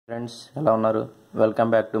Friends ఎలా ఉన్నారు? Welcome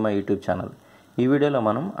back to my YouTube channel. ఈ వీడియోలో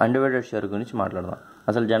మనం అన్డివైడెడ్ షేర్ గురించి మాట్లాడదాం.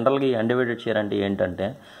 అసలు జనరల్గా ఈ అన్డివైడెడ్ షేర్ అంటే ఏంటంటే,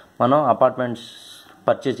 మనం అపార్ట్మెంట్స్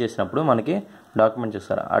పర్చేస్ చేసినప్పుడు మనకి డాక్యుమెంట్స్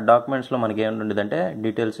ఇస్తారు. ఆ డాక్యుమెంట్స్లో మనకి ఏముంటుందంటే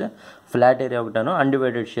details, flat area ఒకటాను,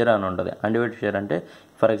 undivided share అని ఉంటుంది. అన్డివైడెడ్ షేర్ అంటే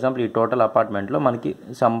ఫర్ ఎగ్జాంపుల్ ఈ టోటల్ అపార్ట్మెంట్లో మనకి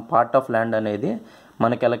సమ్ పార్ట్ ఆఫ్ ల్యాండ్ అనేది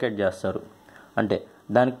మనకి అలొకేట్ చేస్తారు. అంటే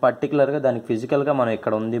దానికి పర్టికులర్గా దానికి ఫిజికల్గా మనం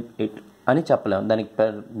ఇక్కడ ఉంది అని చెప్పలేము. దానికి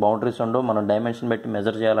బౌండరీస్ ఉండవు. మనం డైమెన్షన్ పెట్టి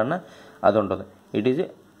మెజర్ చేయాలన్నా అది ఉంటుంది. ఇట్ ఈజ్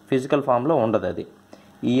ఫిజికల్ ఫామ్లో ఉండదు అది.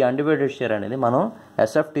 ఈ అన్డివైడెడ్ షేర్ అనేది మనం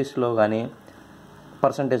ఎస్ఎఫ్టీస్లో కానీ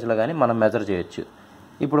పర్సంటేజ్లో కానీ మనం మెజర్ చేయొచ్చు.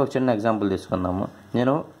 ఇప్పుడు ఒక చిన్న ఎగ్జాంపుల్ తీసుకుందాము.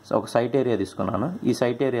 నేను ఒక సైట్ ఏరియా తీసుకున్నాను. ఈ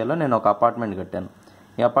సైట్ ఏరియాలో నేను ఒక అపార్ట్మెంట్ కట్టాను.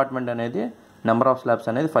 ఈ అపార్ట్మెంట్ అనేది నెంబర్ ఆఫ్ స్లాబ్స్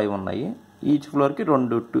అనేది 5 ఉన్నాయి. ఈచ్ ఫ్లోర్కి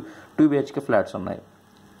 2 BHK ఫ్లాట్స్ ఉన్నాయి.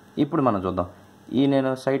 ఇప్పుడు మనం చూద్దాం. నేను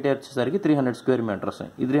సైట్ వచ్చేసరికి 300 స్క్వేర్ మీటర్స్.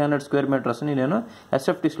 ఈ 300 స్క్వేర్ మీటర్స్ని నేను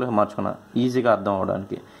ఎస్ఎఫ్టీస్లో మార్చుకున్నాను ఈజీగా అర్థం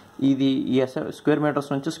అవడానికి. ఈ స్క్వేర్ మీటర్స్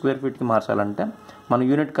నుంచి స్క్వేర్ ఫీట్కి మార్చాలంటే మనం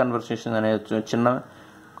యూనిట్ కన్వర్సేషన్ అనే చిన్న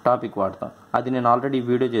టాపిక్ వాడతాం. అది నేను ఆల్రెడీ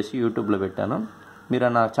వీడియో చేసి యూట్యూబ్లో పెట్టాను.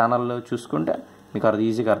 మీరు నా ఛానల్లో చూసుకుంటే మీకు అది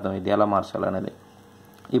ఈజీగా అర్థమైంది ఎలా మార్చాలనేది.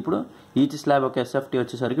 ఇప్పుడు ఈచ్ స్లాబ్ ఒక ఎస్ఎఫ్టీ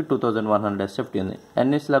వచ్చేసరికి 2100 ఎస్ఎఫ్టీ ఉంది.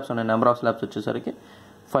 ఎన్ని స్లాబ్స్ ఉన్నాయి? నెంబర్ ఆఫ్ స్లాబ్స్ వచ్చేసరికి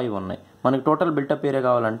 5 ఉన్నాయి. మనకి టోటల్ బిల్టప్ ఏరియా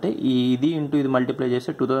కావాలంటే ఇది మల్టిప్లై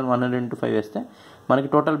చేస్తే 2100 × 5 వేస్తే మనకి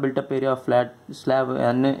total built-up area of flat slab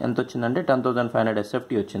అన్నీ ఎంత వచ్చిందంటే 10,500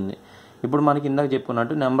 ఎస్ఎఫ్టీ వచ్చింది. ఇప్పుడు మనకి ఇందాక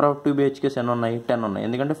చెప్పుకున్నట్టు నెంబర్ ఆఫ్ 2 BHKs ఎన్ని ఉన్నాయి? 10 ఉన్నాయి.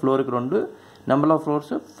 ఎందుకంటే ఫ్లోర్కి 2, నెంబర్ ఆఫ్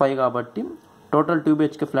ఫ్లోర్స్ 5 కాబట్టి టోటల్ 2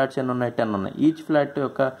 BHK ఫ్లాట్స్ ఎన్ని ఉన్నాయి? 10 ఉన్నాయి.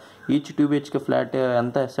 ఈచ్ 2 BHK ఫ్లాట్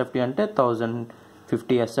ఎంత ఎస్ఎఫ్టీ అంటే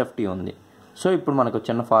 1050 ఎస్ఎఫ్టీ ఉంది. సో ఇప్పుడు మనకు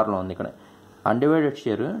చిన్న ఫార్ములా ఉంది ఇక్కడ. అన్డివైడెడ్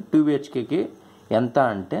షేర్ 2 BHKకి ఎంత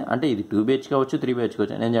అంటే ఇది 2 BHK అవచ్చు, 3 BHK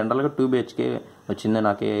వచ్చు. నేను జనరల్గా 2 BHK వచ్చింది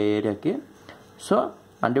నాకు ఏరియాకి. సో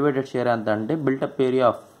అన్డివైడెడ్ షేర్ ఎంత అంటే బిల్టప్ ఏరియా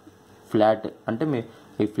ఆఫ్ ఫ్లాట్ అంటే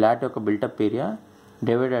ఈ ఫ్లాట్ యొక్క built-up area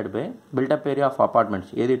divided by built-up area of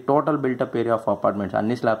apartments. ఏది total built-up area of apartments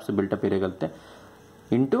అన్ని స్లాబ్స్ బిల్టప్ ఏరియా కలిపితే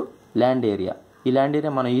ఇంటూ ల్యాండ్ ఏరియా. ఈ ల్యాండ్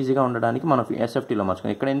ఏరియా మనం ఈజీగా ఉండడానికి మనం ఎస్ఎఫ్టీలో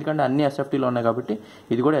మార్చుకున్నాం. ఇక్కడ ఎందుకంటే అన్ని ఎస్ఎఫ్టీలో ఉన్నాయి కాబట్టి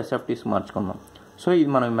ఇది కూడా ఎస్ఎఫ్టీస్ మార్చుకున్నాం. సో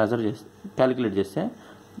ఇది మనం మెజర్ చేసి క్యాలిక్యులేట్ చేస్తే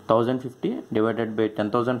 1050 డివైడెడ్ బై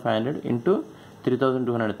 10,500 ఇంటూ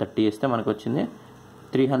 3,230 ఇస్తే మనకు వచ్చింది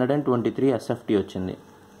 323 ఎస్ఎఫ్టీ వచ్చింది.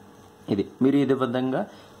 మీరు ఇదే విధంగా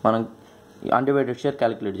మనం అన్డివైడెడ్ షేర్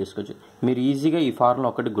క్యాలిక్యులేట్ చేసుకోవచ్చు. మీరు ఈజీగా ఈ ఫార్ములా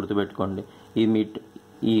ఒకటి గుర్తుపెట్టుకోండి.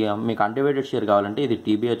 మీకు అన్డివైడెడ్ షేర్ కావాలంటే ఇది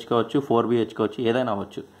 3 BHK కావచ్చు, 4 BHK కావచ్చు, ఏదైనా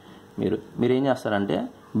అవ్వచ్చు. మీరు ఏం చేస్తారంటే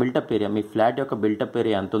బిల్టప్ ఏరియా మీ ఫ్లాట్ యొక్క బిల్టప్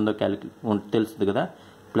ఏరియా ఎంత ఉందో తెలుస్తుంది కదా,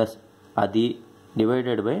 ప్లస్ అది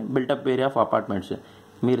divided by built-up area of apartments.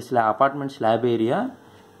 మీరు అపార్ట్మెంట్ స్లాబ్ ఏరియా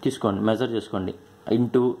తీసుకోండి, మెజర్ చేసుకోండి,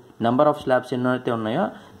 ఇంటూ నెంబర్ ఆఫ్ స్లాబ్స్ ఎన్నైతే ఉన్నాయో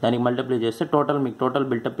దానికి మల్టిప్లై చేస్తే మీకు total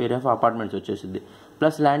built-up area of apartments వచ్చేసింది.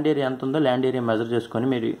 ప్లస్ ల్యాండ్ ఏరియా ఎంత ఉందో ల్యాండ్ ఏరియా మెజర్ చేసుకొని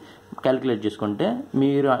మీరు క్యాలిక్యులేట్ చేసుకుంటే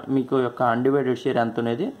మీకు యొక్క అన్డివైడెడ్ షేర్ ఎంత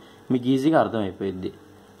అనేది మీకు ఈజీగా అర్థమైపోయింది.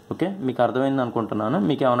 ఓకే, మీకు అర్థమైంది అనుకుంటున్నాను.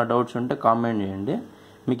 మీకు ఏమైనా డౌట్స్ ఉంటే కామెంట్ చేయండి.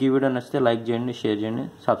 మీకు ఈ వీడియో నచ్చితే లైక్ చేయండి, షేర్ చేయండి,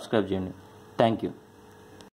 సబ్స్క్రైబ్ చేయండి. Thank you.